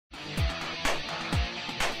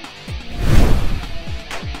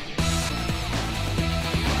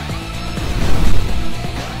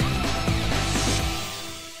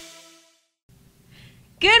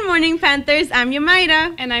Good morning, Panthers. I'm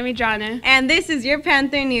Yamaira. And I'm Adriana. And this is your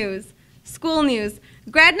Panther News. School news.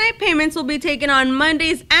 Grad night payments will be taken on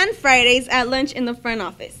Mondays and Fridays at lunch in the front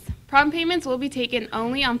office. Prom payments will be taken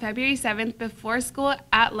only on February 7th before school,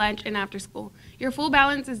 at lunch, and after school. Your full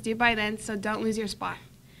balance is due by then, so don't lose your spot.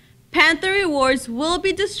 Panther rewards will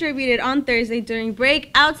be distributed on Thursday during break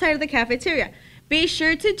outside of the cafeteria. Be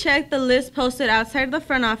sure to check the list posted outside of the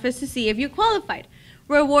front office to see if you qualified.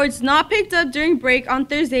 Rewards not picked up during break on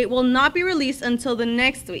Thursday will not be released until the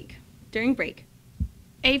next week during break.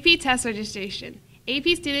 AP test registration.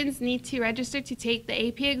 AP students need to register to take the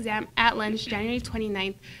AP exam at lunch January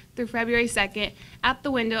 29th through February 2nd at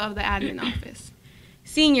the window of the admin office.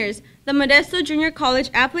 Seniors, the Modesto Junior College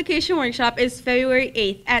application workshop is February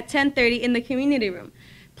 8th at 10:30 in the community room.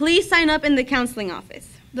 Please sign up in the counseling office.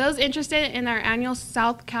 Those interested in our annual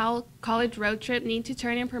South Cal College road trip need to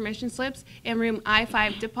turn in permission slips in room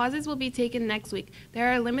I-5. Deposits will be taken next week. There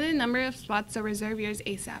are a limited number of spots, so reserve yours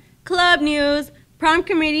ASAP. Club news. Prom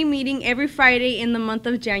committee meeting every Friday in the month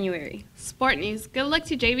of January. Sport news. Good luck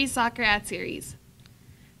to JV soccer at series.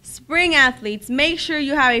 Spring athletes, make sure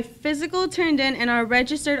you have a physical turned in and are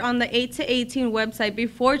registered on the 8 to 18 website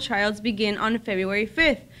before trials begin on February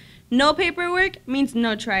 5th. No paperwork means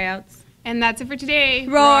no tryouts. And that's it for today.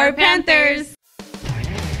 Roar Panthers!